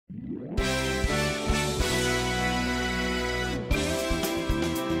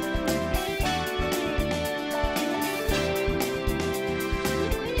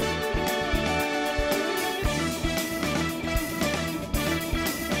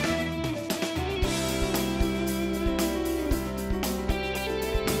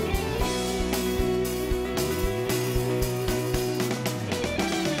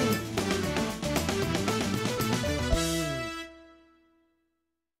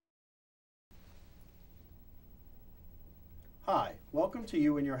Hi, welcome to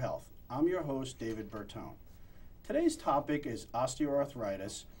You and Your Health. I'm your host, David Bertone. Today's topic is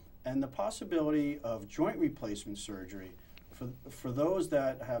osteoarthritis and the possibility of joint replacement surgery for those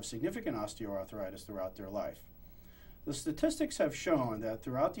that have significant osteoarthritis throughout their life. The statistics have shown that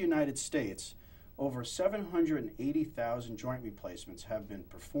throughout the United States, over 780,000 joint replacements have been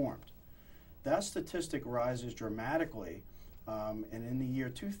performed. That statistic rises dramatically, and in the year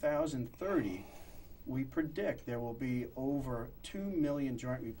 2030, we predict there will be over 2 million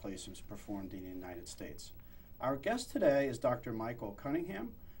joint replacements performed in the United States. Our guest today is Dr. Michael Cunningham.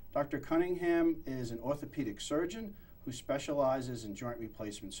 Dr. Cunningham is an orthopedic surgeon who specializes in joint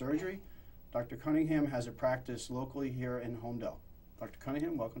replacement surgery. Dr. Cunningham has a practice locally here in Homedale. Dr.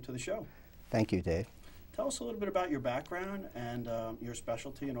 Cunningham, welcome to the show. Thank you, Dave. Tell us a little bit about your background and your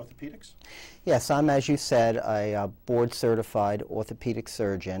specialty in orthopedics. Yes, I'm, as you said, a board-certified orthopedic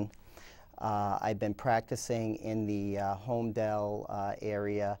surgeon. I've been practicing in the Homedale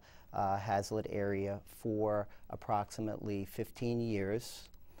area, Hazlitt area, for approximately 15 years.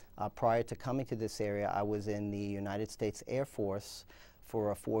 Prior to coming to this area, I was in the United States Air Force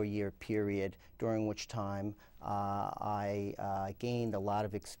for a 4-year period, during which time I gained a lot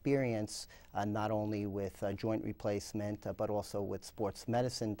of experience not only with joint replacement but also with sports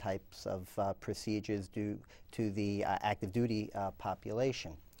medicine types of procedures due to the active duty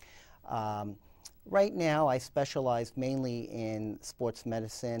population. Right now I specialize mainly in sports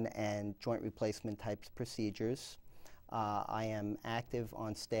medicine and joint replacement types procedures. I am active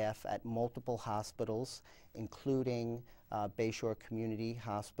on staff at multiple hospitals, including Bayshore Community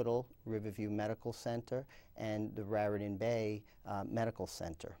Hospital, Riverview Medical Center, and the Raritan Bay Medical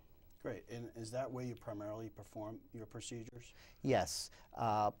Center. Great. And is that where you primarily perform your procedures? Yes.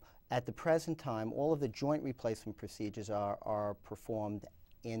 At the present time, all of the joint replacement procedures are performed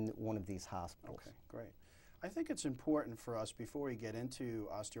in one of these hospitals. Okay, great. I think it's important for us, before we get into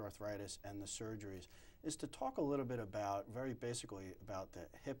osteoarthritis and the surgeries, is to talk a little bit about, very basically, about the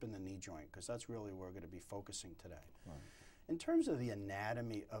hip and the knee joint, because that's really where we're going to be focusing today. Right. In terms of the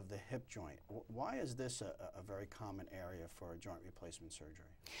anatomy of the hip joint, why is this a very common area for joint replacement surgery?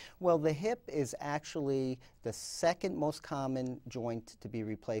 Well, the hip is actually the second most common joint to be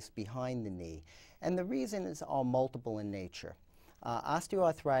replaced behind the knee, and the reasons are multiple in nature.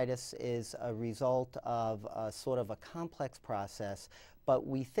 Osteoarthritis is a result of sort of a complex process, but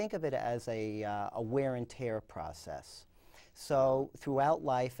we think of it as a wear and tear process. So throughout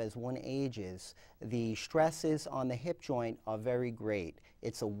life, as one ages, the stresses on the hip joint are very great.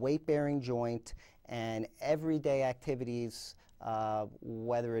 It's a weight-bearing joint, and everyday activities,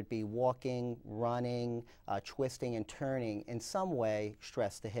 whether it be walking, running, twisting and turning, in some way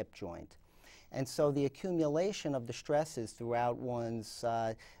stress the hip joint. And so the accumulation of the stresses throughout one's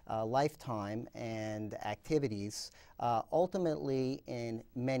lifetime and activities ultimately, in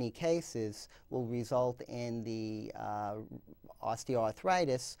many cases, will result in the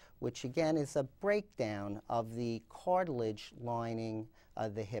osteoarthritis, which again is a breakdown of the cartilage lining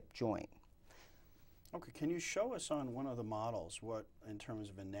the hip joint. Okay, can you show us on one of the models what, in terms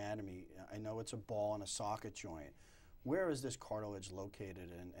of anatomy, I know it's a ball and a socket joint. Where is this cartilage located,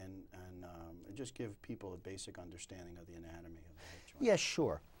 and just give people a basic understanding of the anatomy of the hip joint? Yes,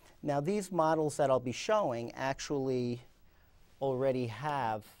 sure. Now, these models that I'll be showing actually already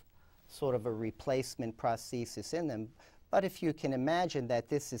have sort of a replacement prosthesis in them, but if you can imagine that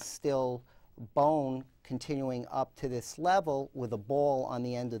this is still bone continuing up to this level with a ball on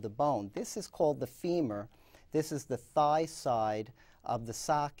the end of the bone. This is called the femur. This is the thigh side of the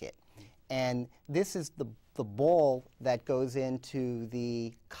socket, and this is the ball that goes into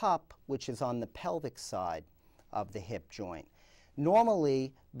the cup, which is on the pelvic side of the hip joint.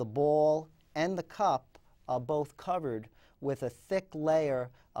 Normally, the ball and the cup are both covered with a thick layer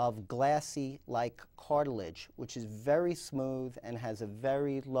of glassy-like cartilage, which is very smooth and has a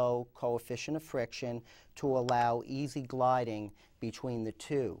very low coefficient of friction to allow easy gliding between the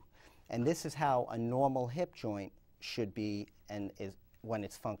two. And this is how a normal hip joint should be and is when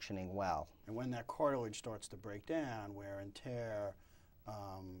it's functioning well. And when that cartilage starts to break down, wear and tear,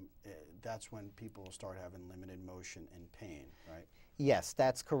 that's when people start having limited motion and pain, right? Yes,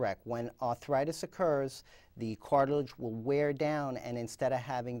 that's correct. When arthritis occurs, the cartilage will wear down, and instead of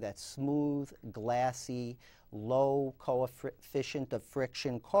having that smooth, glassy, low coefficient of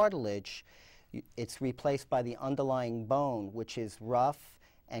friction cartilage, it's replaced by the underlying bone, which is rough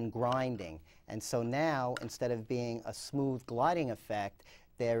and grinding. And so now, instead of being a smooth gliding effect,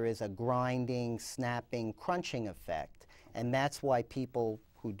 there is a grinding, snapping, crunching effect. And that's why people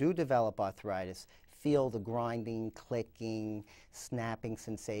who do develop arthritis feel the grinding, clicking, snapping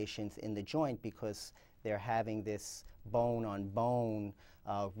sensations in the joint, because they're having this bone-on-bone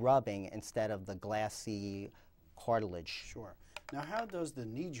rubbing instead of the glassy cartilage. Sure. Now, how does the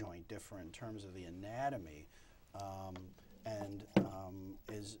knee joint differ in terms of the anatomy?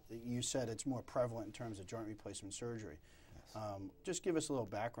 You said it's more prevalent in terms of joint replacement surgery. Yes. Just give us a little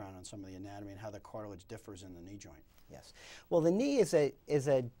background on some of the anatomy and how the cartilage differs in the knee joint. Yes. Well, the knee is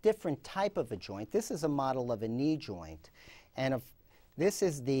a different type of a joint. This is a model of a knee joint, and this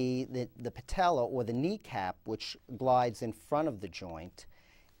is the patella or the kneecap, which glides in front of the joint,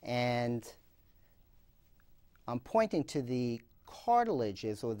 and I'm pointing to the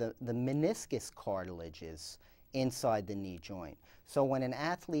cartilages or the meniscus cartilages inside the knee joint. So when an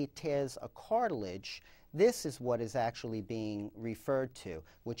athlete tears a cartilage, this is what is actually being referred to,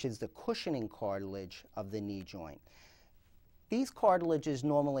 which is the cushioning cartilage of the knee joint. These cartilages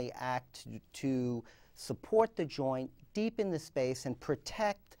normally act to support the joint, deepen the space, and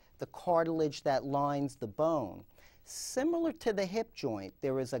protect the cartilage that lines the bone. Similar to the hip joint,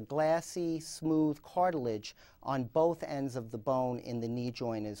 there is a glassy, smooth cartilage on both ends of the bone in the knee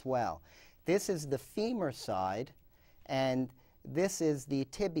joint as well. This is the femur side, and this is the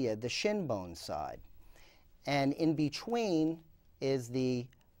tibia, the shin bone side. And in between is the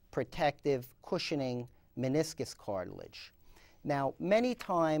protective, cushioning meniscus cartilage. Now, many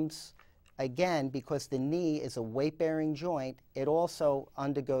times, again, because the knee is a weight-bearing joint, it also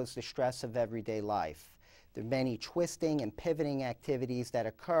undergoes the stress of everyday life. There are many twisting and pivoting activities that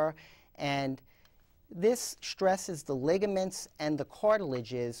occur, and this stresses the ligaments and the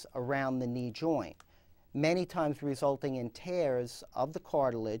cartilages around the knee joint, many times resulting in tears of the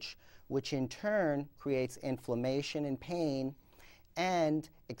cartilage, which in turn creates inflammation and pain and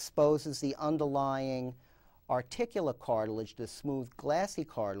exposes the underlying articular cartilage, the smooth glassy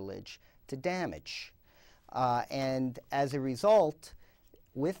cartilage, to damage. And as a result,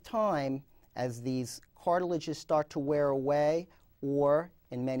 with time, as these cartilages start to wear away, or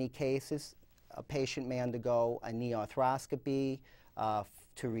in many cases, a patient may undergo a knee arthroscopy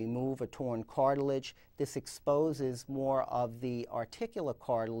to remove a torn cartilage. This exposes more of the articular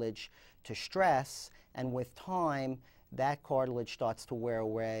cartilage to stress, and with time, that cartilage starts to wear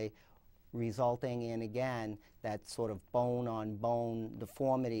away, resulting in, again, that sort of bone-on-bone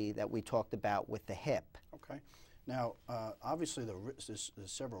deformity that we talked about with the hip. Okay. Now, obviously, there's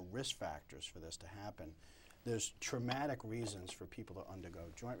several risk factors for this to happen. There's traumatic reasons for people to undergo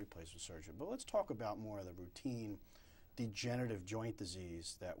joint replacement surgery, but let's talk about more of the routine degenerative joint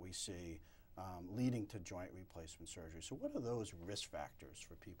disease that we see leading to joint replacement surgery. So what are those risk factors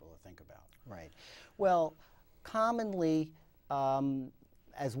for people to think about? Right. Well, commonly,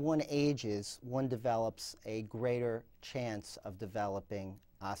 as one ages, one develops a greater chance of developing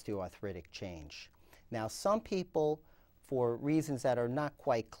osteoarthritic change. Now, some people, for reasons that are not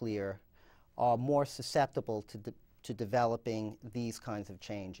quite clear, are more susceptible to developing these kinds of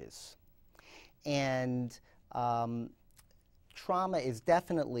changes. And trauma is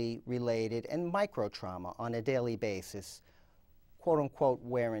definitely related, and microtrauma on a daily basis, quote-unquote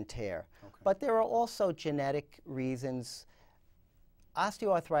wear and tear. Okay. But there are also genetic reasons.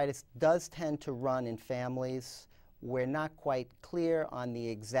 Osteoarthritis does tend to run in families. We're not quite clear on the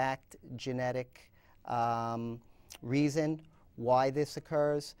exact genetic reason why this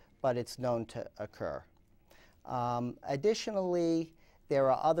occurs, but it's known to occur. Additionally,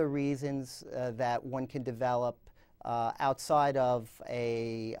 there are other reasons that one can develop outside of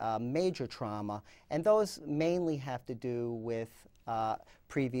a major trauma, and those mainly have to do with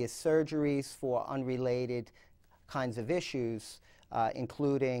previous surgeries for unrelated kinds of issues,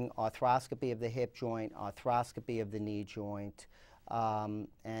 including arthroscopy of the hip joint, arthroscopy of the knee joint,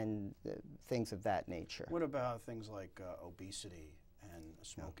 and things of that nature. What about things like obesity and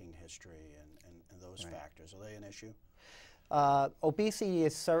smoking history and those factors? Are they an issue? Obesity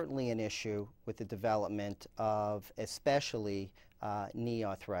is certainly an issue with the development of especially knee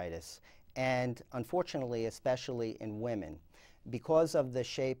arthritis, and unfortunately especially in women. Because of the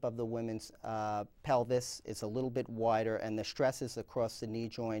shape of the women's pelvis, it's a little bit wider, and the stresses across the knee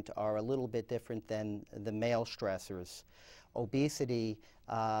joint are a little bit different than the male stressors. Obesity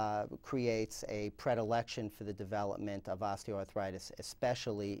creates a predilection for the development of osteoarthritis,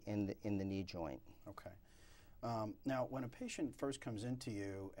 especially in the knee joint. Okay. Now, when a patient first comes into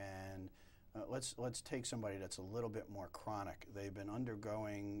you, and let's take somebody that's a little bit more chronic. They've been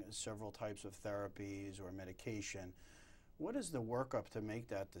undergoing several types of therapies or medication. What is the workup to make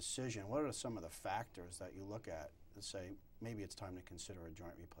that decision? What are some of the factors that you look at to say maybe it's time to consider a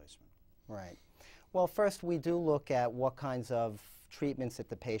joint replacement? Right. Well, first we do look at what kinds of treatments that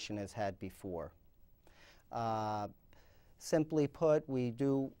the patient has had before. Simply put, we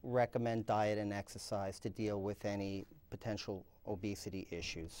do recommend diet and exercise to deal with any potential obesity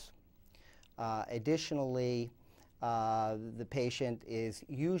issues. Additionally, the patient is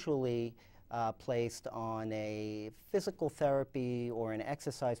usually placed on a physical therapy or an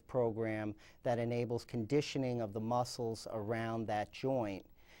exercise program that enables conditioning of the muscles around that joint.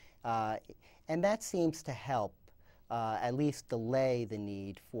 And that seems to help at least delay the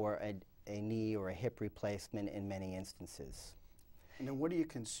need for a knee or a hip replacement in many instances. And then what do you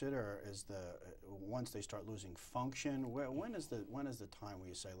consider as once they start losing function, when is the time where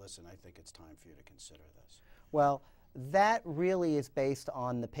you say, listen, I think it's time for you to consider this? Well, that really is based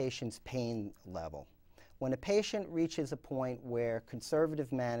on the patient's pain level. When a patient reaches a point where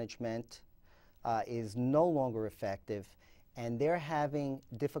conservative management is no longer effective and they're having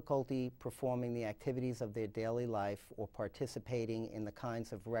difficulty performing the activities of their daily life or participating in the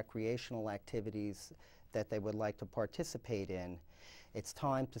kinds of recreational activities that they would like to participate in, it's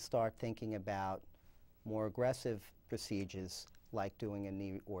time to start thinking about more aggressive procedures like doing a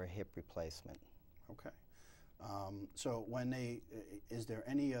knee or a hip replacement. Okay. So is there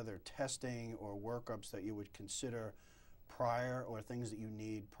any other testing or workups that you would consider prior, or things that you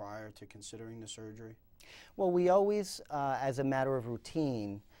need prior to considering the surgery? Well, we always, as a matter of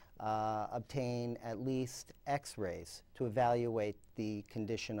routine, obtain at least x-rays to evaluate the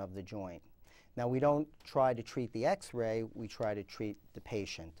condition of the joint. Now, we don't try to treat the x-ray, we try to treat the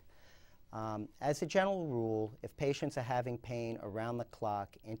patient. As a general rule, if patients are having pain around the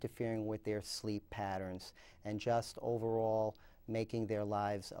clock, interfering with their sleep patterns, and just overall making their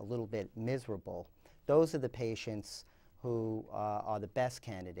lives a little bit miserable, those are the patients who are the best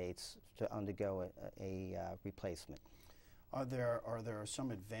candidates to undergo a replacement. Are there some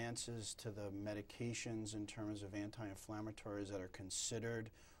advances to the medications in terms of anti-inflammatories that are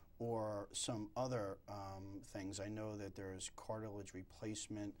considered, or some other things? I know that there's cartilage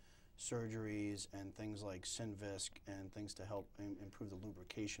replacement surgeries and things like Synvisc and things to help improve the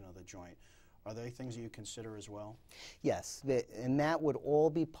lubrication of the joint. Are they things that you consider as well? Yes, and that would all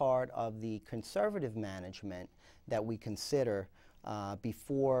be part of the conservative management that we consider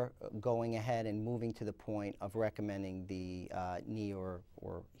before going ahead and moving to the point of recommending the knee or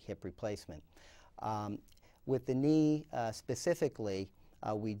hip replacement. With the knee specifically,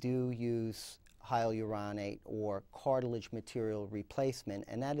 we do use hyaluronate or cartilage material replacement,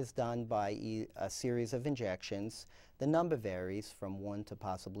 and that is done by a series of injections. The number varies from 1 to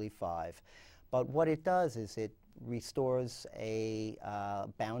possibly 5. But what it does is it restores a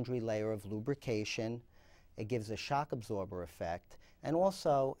boundary layer of lubrication. It gives a shock absorber effect, and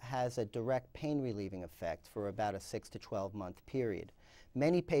also has a direct pain relieving effect for about a 6 to 12 month period.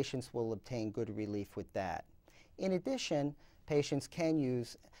 Many patients will obtain good relief with that. In addition, patients can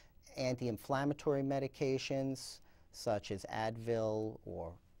use anti-inflammatory medications such as Advil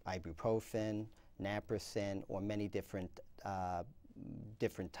or ibuprofen, naproxen, or many different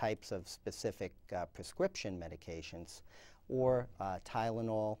types of specific prescription medications, or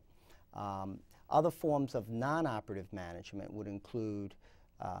Tylenol. Other forms of non-operative management would include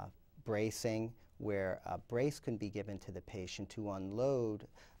bracing, where a brace can be given to the patient to unload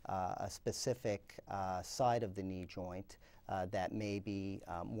a specific side of the knee joint that may be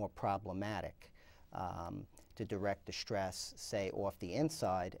more problematic, to direct the stress, say, off the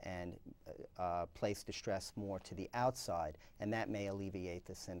inside and place the stress more to the outside, and that may alleviate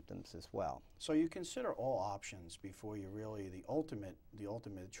the symptoms as well. So you consider all options before you really, the ultimate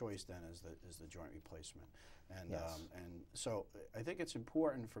choice then is the joint replacement. And, yes. And so I think it's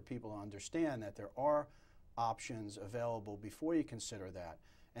important for people to understand that there are options available before you consider that.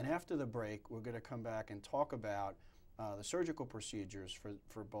 And after the break, we're going to come back and talk about the surgical procedures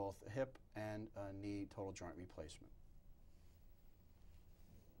for both hip and knee total joint replacement.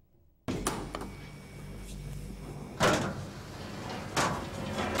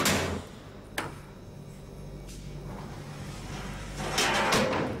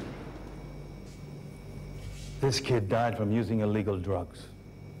 This kid died from using illegal drugs.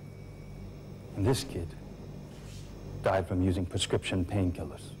 And this kid died from using prescription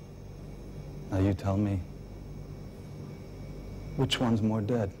painkillers. Now you tell me, which one's more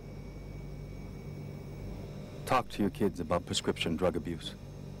dead? Talk to your kids about prescription drug abuse.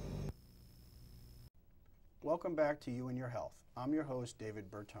 Welcome back to You and Your Health. I'm your host,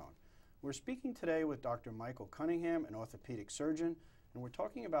 David Bertone. We're speaking today with Dr. Michael Cunningham, an orthopedic surgeon, and we're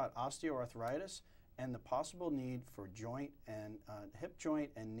talking about osteoarthritis and the possible need for joint and hip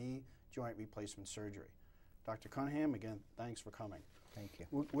joint and knee joint replacement surgery. Dr. Cunningham, again, thanks for coming. Thank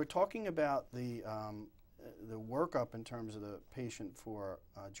you. We're talking about the workup in terms of the patient for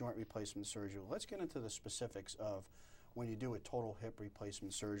joint replacement surgery. Let's get into the specifics of when you do a total hip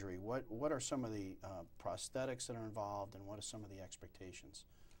replacement surgery, what are some of the prosthetics that are involved, and what are some of the expectations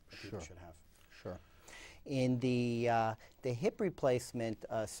that people should have? Sure. In the hip replacement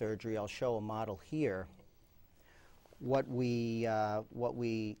surgery, I'll show a model here. What we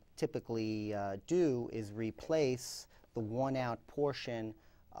typically do is replace the worn-out portion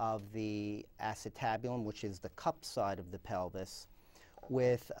of the acetabulum, which is the cup side of the pelvis,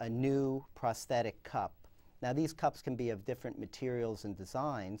 with a new prosthetic cup. Now, these cups can be of different materials and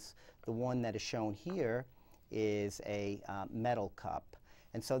designs. The one that is shown here is a metal cup.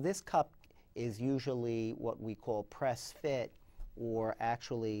 And so this cup is usually what we call press fit, or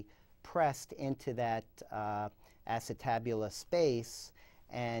actually pressed into that acetabula space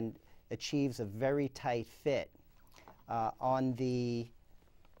and achieves a very tight fit. On the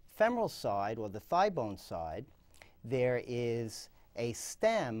femoral side, or the thigh bone side, there is a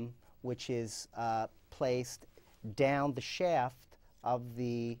stem which is placed down the shaft of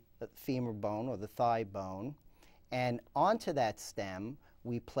the femur bone or the thigh bone, and onto that stem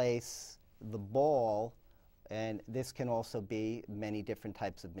we place the ball, and this can also be many different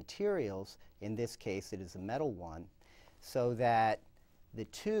types of materials. In this case, it is a metal one, so that the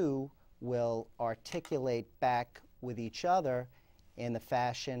two will articulate back with each other in the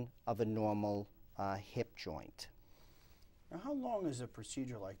fashion of a normal hip joint. Now, how long does a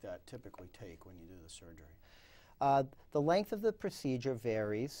procedure like that typically take when you do the surgery? The length of the procedure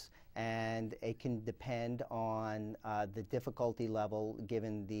varies, and it can depend on the difficulty level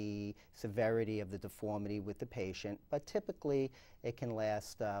given the severity of the deformity with the patient, but typically it can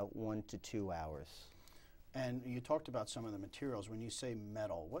last 1 to 2 hours. And you talked about some of the materials. When you say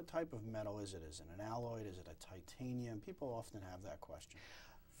metal, what type of metal is it? Is it an alloy? Is it a titanium? People often have that question.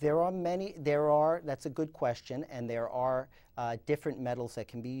 That's a good question, and there are different metals that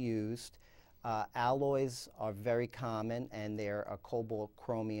can be used. Alloys are very common, and they're a cobalt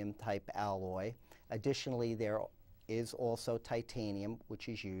chromium type alloy. Additionally, there is also titanium, which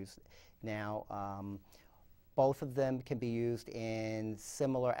is used. Now, both of them can be used in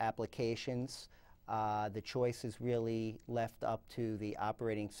similar applications. The choice is really left up to the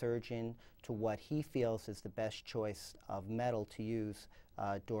operating surgeon to what he feels is the best choice of metal to use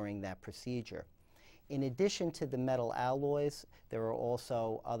during that procedure. In addition to the metal alloys, there are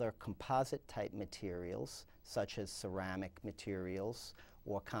also other composite type materials, such as ceramic materials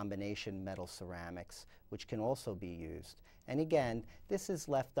or combination metal ceramics, which can also be used. And again, this is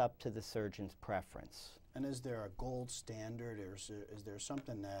left up to the surgeon's preference. And is there a gold standard, or is there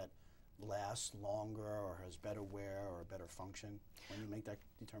something that lasts longer or has better wear or better function when you make that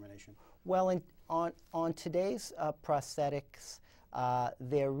determination? Well, on today's prosthetics,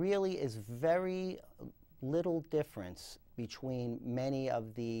 there really is very little difference between many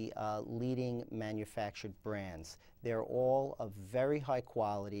of the leading manufactured brands. They're all of very high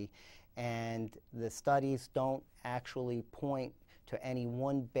quality, and the studies don't actually point to any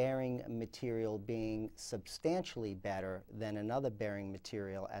one bearing material being substantially better than another bearing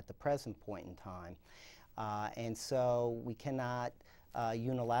material at the present point in time. And so we cannot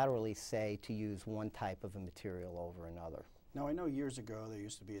unilaterally say to use one type of a material over another. Now, I know years ago there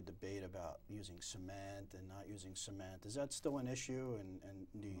used to be a debate about using cement and not using cement. Is that still an issue, and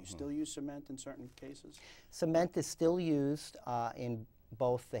do you still use cement in certain cases? Cement is still used in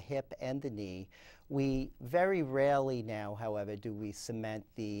both the hip and the knee. We very rarely now, however, do we cement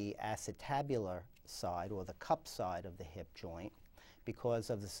the acetabular side or the cup side of the hip joint because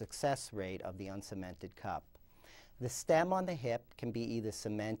of the success rate of the uncemented cup. The stem on the hip can be either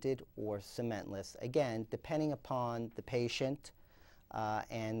cemented or cementless, again, depending upon the patient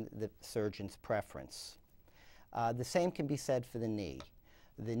and the surgeon's preference. The same can be said for the knee.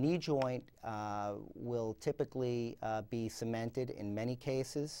 The knee joint will typically be cemented in many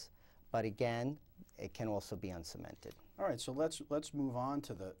cases, but again, it can also be uncemented. All right, so let's move on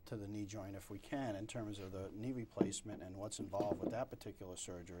to the knee joint if we can, in terms of the knee replacement and what's involved with that particular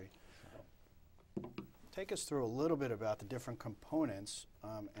surgery. Take us through a little bit about the different components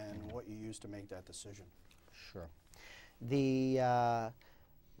and what you use to make that decision. Sure. The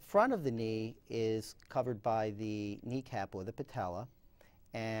front of the knee is covered by the kneecap or the patella,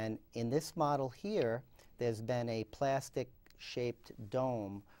 and in this model here, there's been a plastic-shaped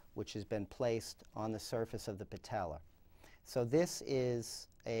dome which has been placed on the surface of the patella. So this is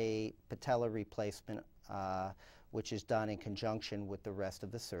a patella replacement which is done in conjunction with the rest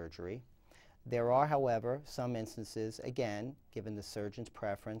of the surgery. There are, however, some instances, again, given the surgeon's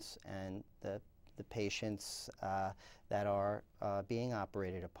preference and the patients that are being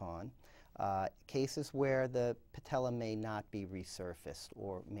operated upon, cases where the patella may not be resurfaced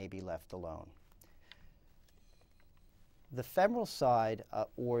or may be left alone. The femoral side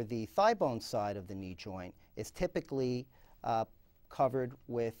or the thigh bone side of the knee joint is typically covered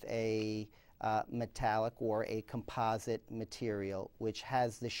with a metallic or a composite material which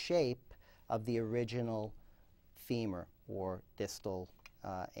has the shape of the original femur or distal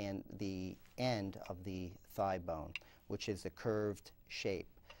and the end of the thigh bone, which is a curved shape,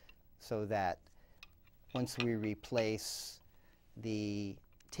 so that once we replace the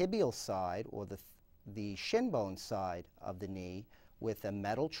tibial side or the shin bone side of the knee with a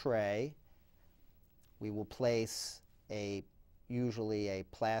metal tray, we will place usually a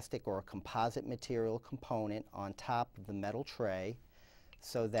plastic or a composite material component on top of the metal tray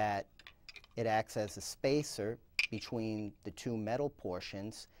so that it acts as a spacer between the two metal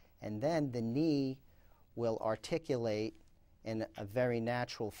portions, and then the knee will articulate in a very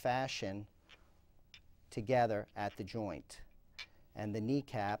natural fashion together at the joint. And the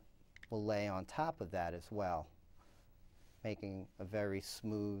kneecap will lay on top of that as well, making a very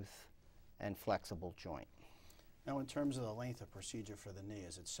smooth and flexible joint. Now, in terms of the length of procedure for the knee,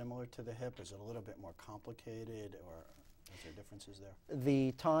 is it similar to the hip? Is it a little bit more complicated, or is there differences there?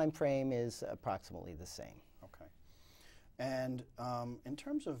 The time frame is approximately the same. Okay. And in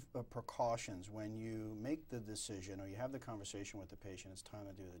terms of precautions, when you make the decision or you have the conversation with the patient, it's time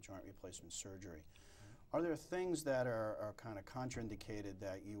to do the joint replacement surgery, are there things that are kind of contraindicated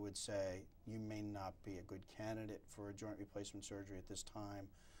that you would say you may not be a good candidate for a joint replacement surgery at this time?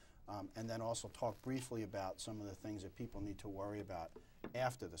 And then also talk briefly about some of the things that people need to worry about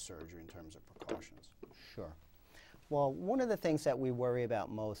after the surgery in terms of precautions. Sure. Well, one of the things that we worry about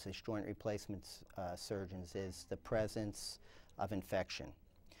most as joint replacement surgeons is the presence of infection.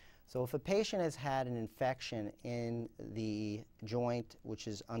 So if a patient has had an infection in the joint which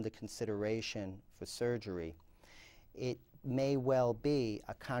is under consideration for surgery, it may well be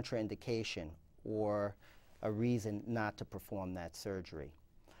a contraindication or a reason not to perform that surgery.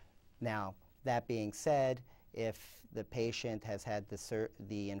 Now, that being said, if the patient has had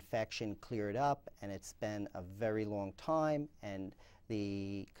the infection cleared up and it's been a very long time and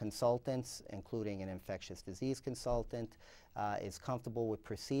the consultants, including an infectious disease consultant, is comfortable with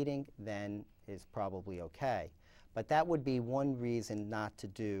proceeding, then is probably okay. But that would be one reason not to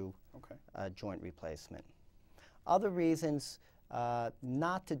do a joint replacement. Other reasons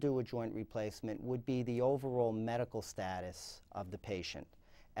not to do a joint replacement would be the overall medical status of the patient.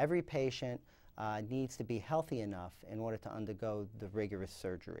 Every patient needs to be healthy enough in order to undergo the rigorous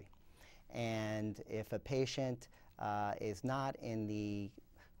surgery. And if a patient is not in the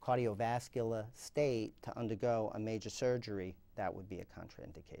cardiovascular state to undergo a major surgery, that would be a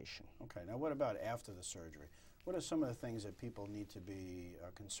contraindication. Okay, now what about after the surgery? What are some of the things that people need to be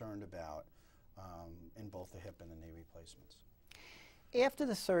concerned about in both the hip and the knee replacements? After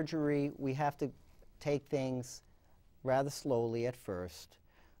the surgery, we have to take things rather slowly at first.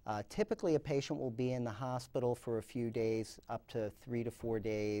 Typically, a patient will be in the hospital for a few days, up to 3 to 4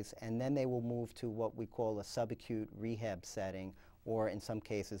 days, and then they will move to what we call a subacute rehab setting, or in some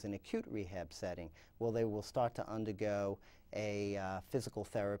cases an acute rehab setting, where they will start to undergo a physical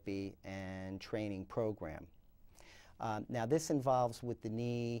therapy and training program. Now, this involves with the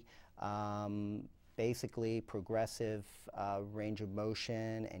knee basically progressive range of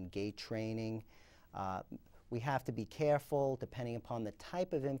motion and gait training. We have to be careful, depending upon the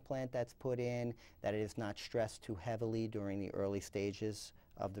type of implant that's put in, that it is not stressed too heavily during the early stages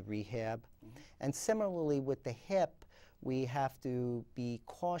of the rehab. And similarly with the hip, we have to be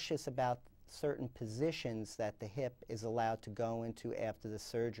cautious about certain positions that the hip is allowed to go into after the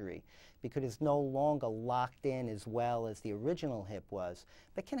surgery, because it's no longer locked in as well as the original hip was,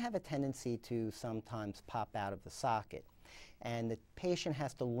 but can have a tendency to sometimes pop out of the socket. And the patient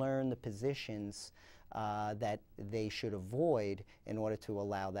has to learn the positions that they should avoid in order to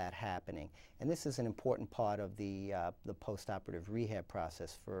allow that happening. And this is an important part of the post-operative rehab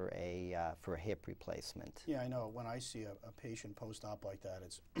process for a hip replacement. Yeah, I know. When I see a patient post-op like that,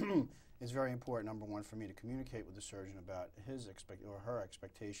 it's it's very important, number one, for me to communicate with the surgeon about his or her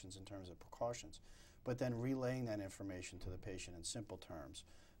expectations in terms of precautions, but then relaying that information to the patient in simple terms.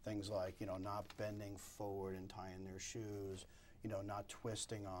 Things like, not bending forward and tying their shoes, not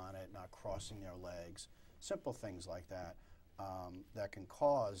twisting on it, not crossing their legs, simple things like that that can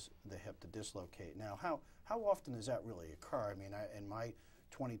cause the hip to dislocate. Now, how often does that really occur? I mean, in my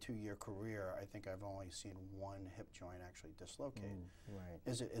 22-year career, I think I've only seen one hip joint actually dislocate. Right.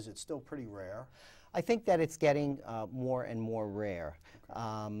 Is it still pretty rare? I think that it's getting more and more rare.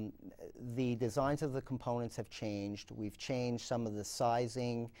 Okay. The designs of the components have changed. We've changed some of the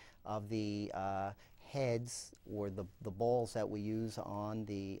sizing of the heads or the balls that we use on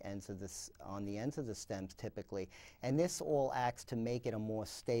the ends of the stems typically, and this all acts to make it a more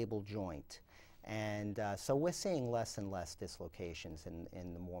stable joint. And so we're seeing less and less dislocations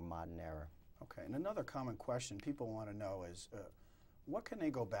in the more modern era. Okay, and another common question people want to know is, what can they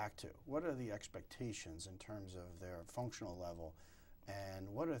go back to? What are the expectations in terms of their functional level, and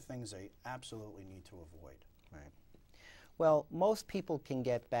what are things they absolutely need to avoid? Right. Well, most people can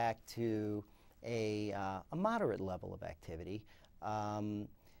get back to a moderate level of activity.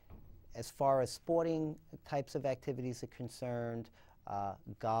 As far as sporting types of activities are concerned,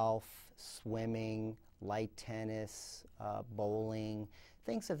 golf, swimming, light tennis, bowling,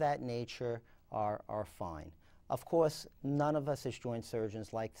 things of that nature are fine. Of course, none of us as joint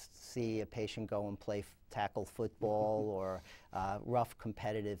surgeons like to see a patient go and play tackle football or rough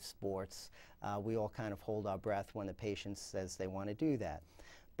competitive sports. We all kind of hold our breath when the patient says they want to do that.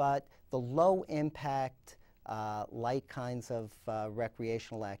 But the low impact, light kinds of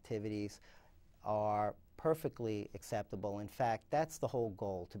recreational activities are perfectly acceptable. In fact, that's the whole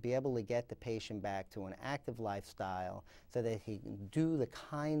goal, to be able to get the patient back to an active lifestyle so that he can do the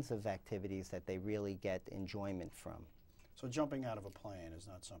kinds of activities that they really get enjoyment from. So jumping out of a plane is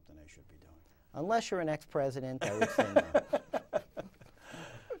not something they should be doing? Unless you're an ex-president, I would say no.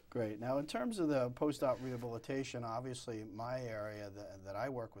 Great. Now, in terms of the post-op rehabilitation, obviously my area that I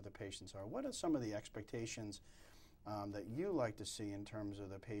work with the patients are, what are some of the expectations that you like to see in terms of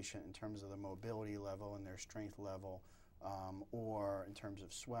the patient, in terms of the mobility level and their strength level, or in terms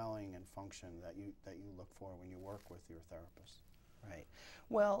of swelling and function that you look for when you work with your therapist? Right.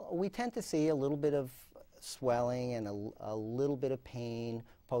 Well, we tend to see a little bit of swelling and a little bit of pain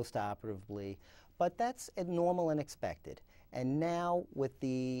post-operatively, but that's normal and expected. And now with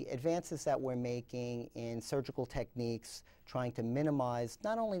the advances that we're making in surgical techniques, trying to minimize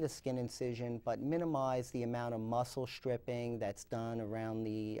not only the skin incision, but minimize the amount of muscle stripping that's done around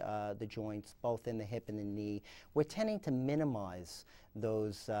the joints, both in the hip and the knee, we're tending to minimize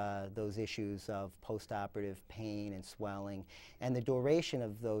those issues of post-operative pain and swelling. And the duration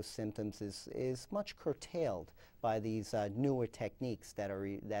of those symptoms is much curtailed by these newer techniques that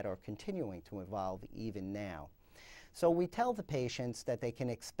are continuing to evolve even now. So we tell the patients that they can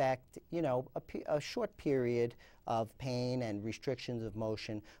expect, you know, a short period of pain and restrictions of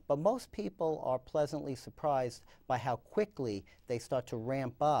motion, but most people are pleasantly surprised by how quickly they start to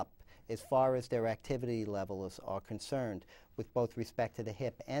ramp up as far as their activity levels are concerned, with both respect to the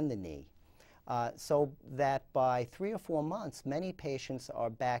hip and the knee. So that by 3 or 4 months, many patients are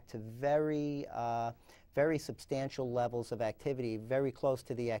back to very substantial levels of activity, very close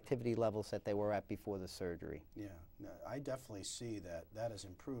to the activity levels that they were at before the surgery. Yeah, I definitely see that has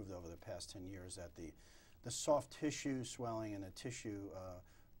improved over the past 10 years, that the soft tissue swelling and the tissue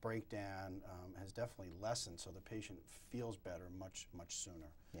breakdown has definitely lessened, so the patient feels better much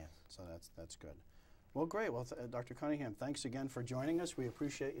sooner. Yes. So that's good. Well, great. Well, Dr. Cunningham, thanks again for joining us. We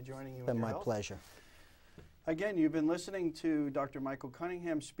appreciate you joining you. It's been my pleasure. Again, you've been listening to Dr. Michael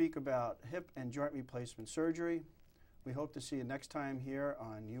Cunningham speak about hip and joint replacement surgery. We hope to see you next time here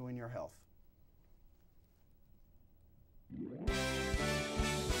on You and Your Health.